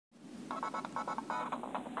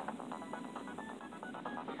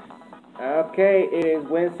Okay, it is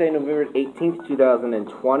Wednesday, November 18th,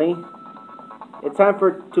 2020. It's time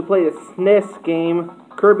to play the SNES game,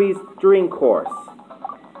 Kirby's Dream Course.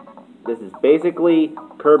 This is basically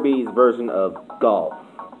Kirby's version of golf.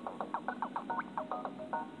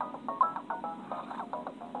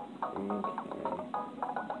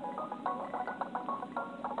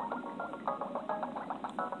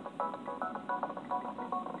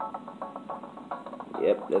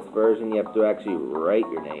 Yep, this version you have to actually write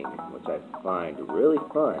your name, which I find really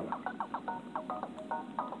fun.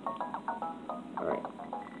 Alright.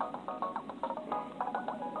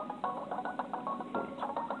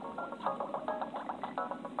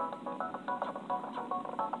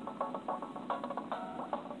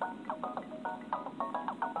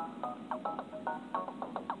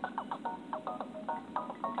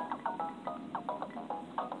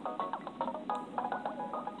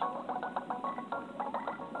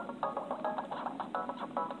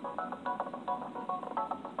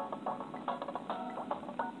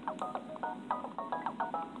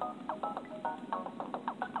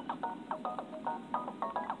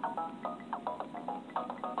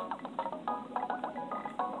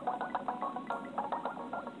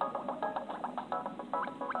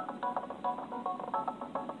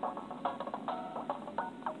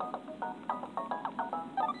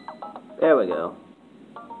 There we go.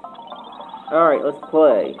 Alright, let's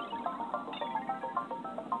play.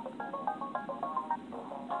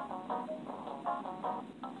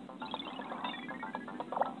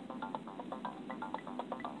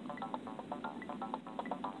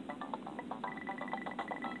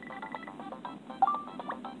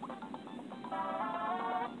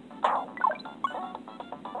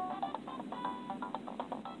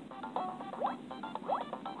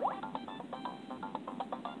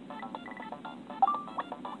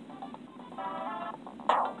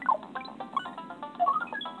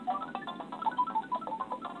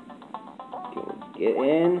 Get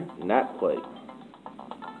in, not quite.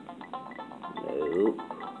 Nope.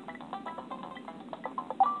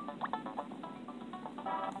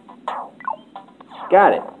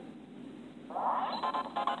 Got it.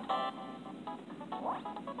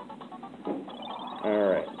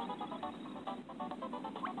 Alright.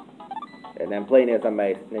 And I'm playing this on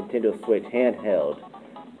my Nintendo Switch handheld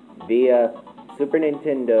via Super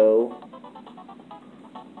Nintendo.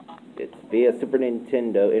 It's via Super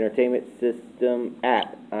Nintendo Entertainment System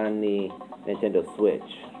app on the Nintendo Switch.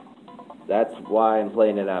 That's why I'm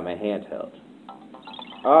playing it on my handheld.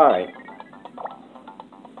 Alright.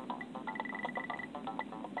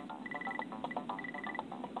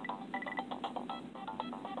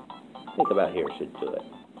 I think about here should do it.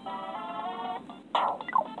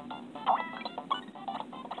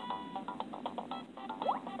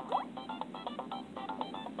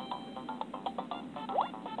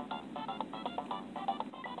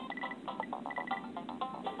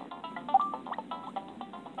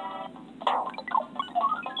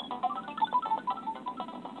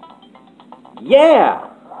 Yeah!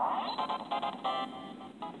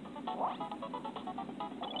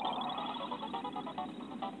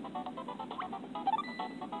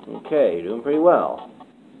 Okay, you're doing pretty well.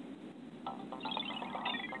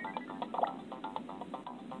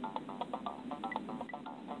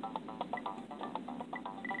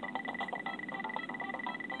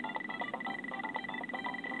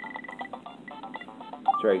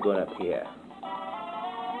 Try going up here.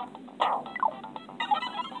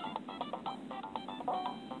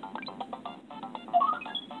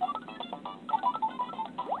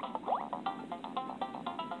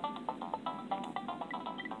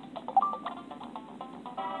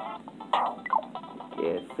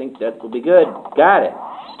 I think that will be good. Got it.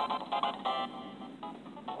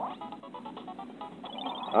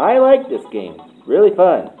 I like this game. Really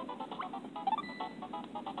fun.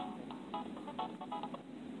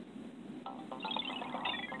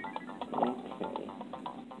 Okay.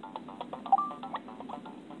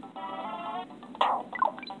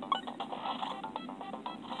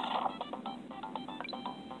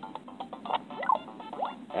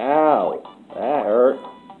 Ow. That hurt.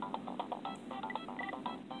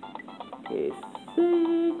 Okay,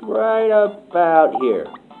 think right about here.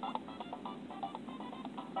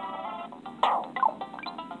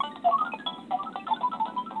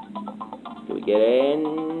 Can we get in?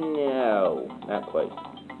 No, not quite.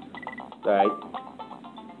 Alright.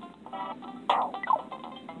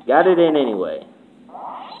 Got it in anyway.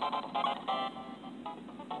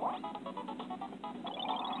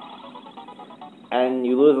 And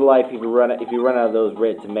you lose a life if you run out of those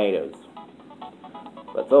red tomatoes.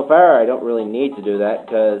 But so far, I don't really need to do that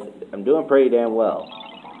because I'm doing pretty damn well.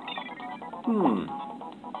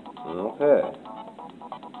 Okay.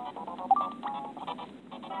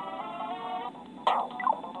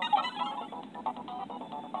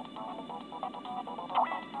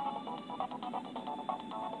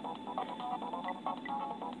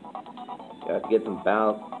 Got to get some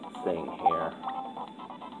bouncing here.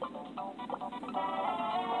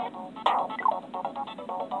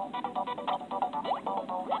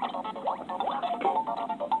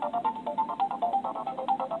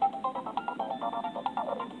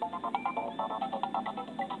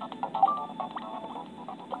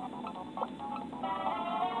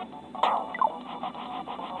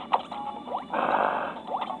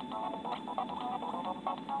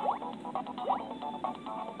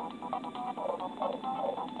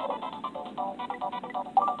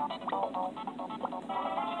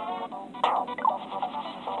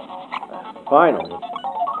 Finally.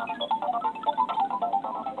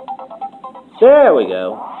 There we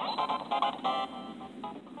go.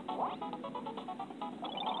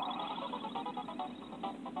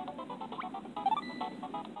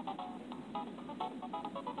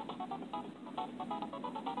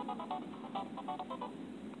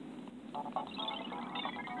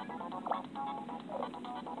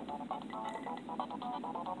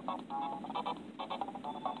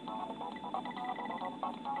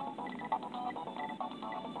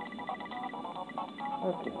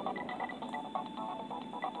 Okay.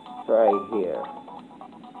 Try here.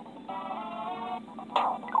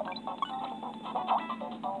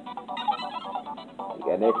 You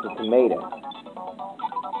got an extra tomato.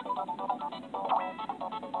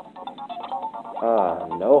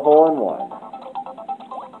 No hole in one.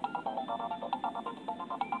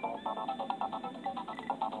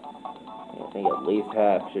 I think at least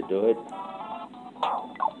half should do it.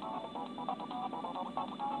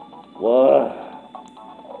 What?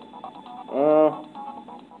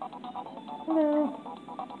 No.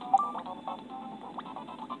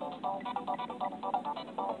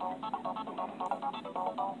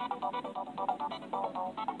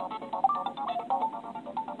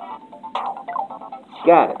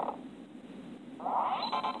 Got it.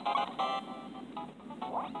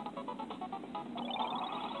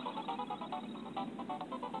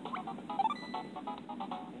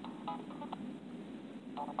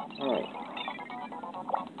 Alright.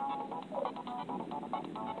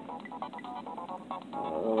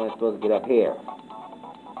 How am I supposed to get up here?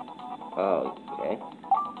 Oh, okay.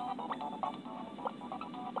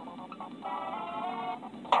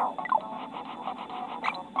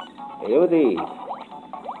 Here with these.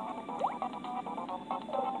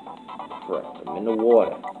 Crap, I'm in the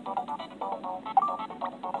water.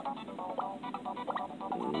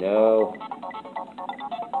 No.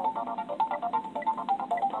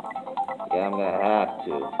 Yeah, I'm gonna have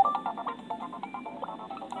to.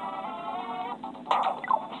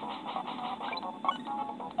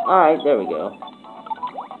 Alright, there we go.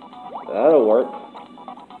 That'll work.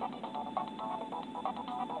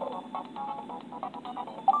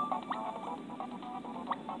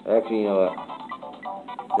 Actually, you know what?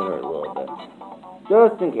 Center it a little bit.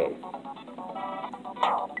 Just in case.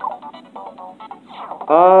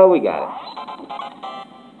 Oh, we got it.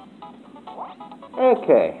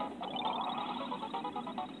 Okay.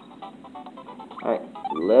 Alright,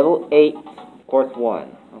 level 8, course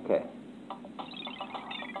 1. Okay.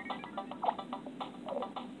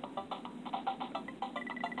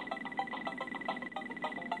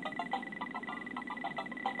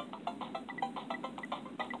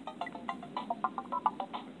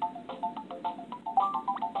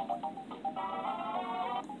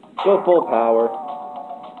 Go full power.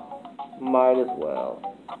 Might as well.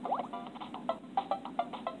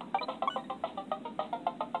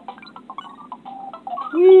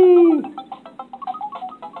 Whee!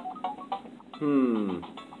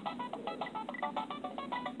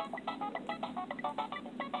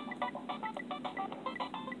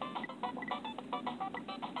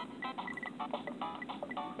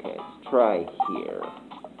 Okay, let's try here.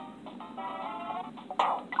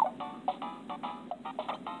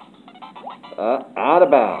 Out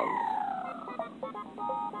of bounds.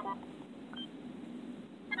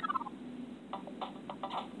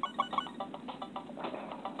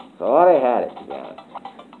 Thought I had it, to be honest.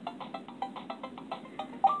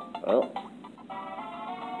 Well.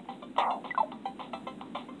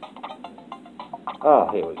 Oh,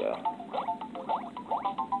 here we go.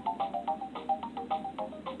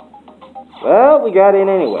 Well, we got in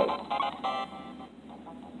anyway.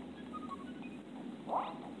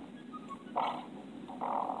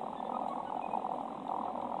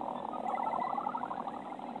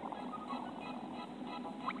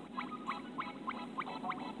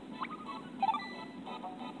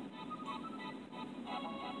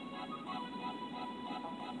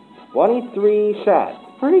 23 shots.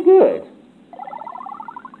 Pretty good.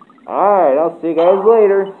 Alright, I'll see you guys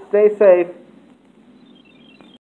later. Stay safe.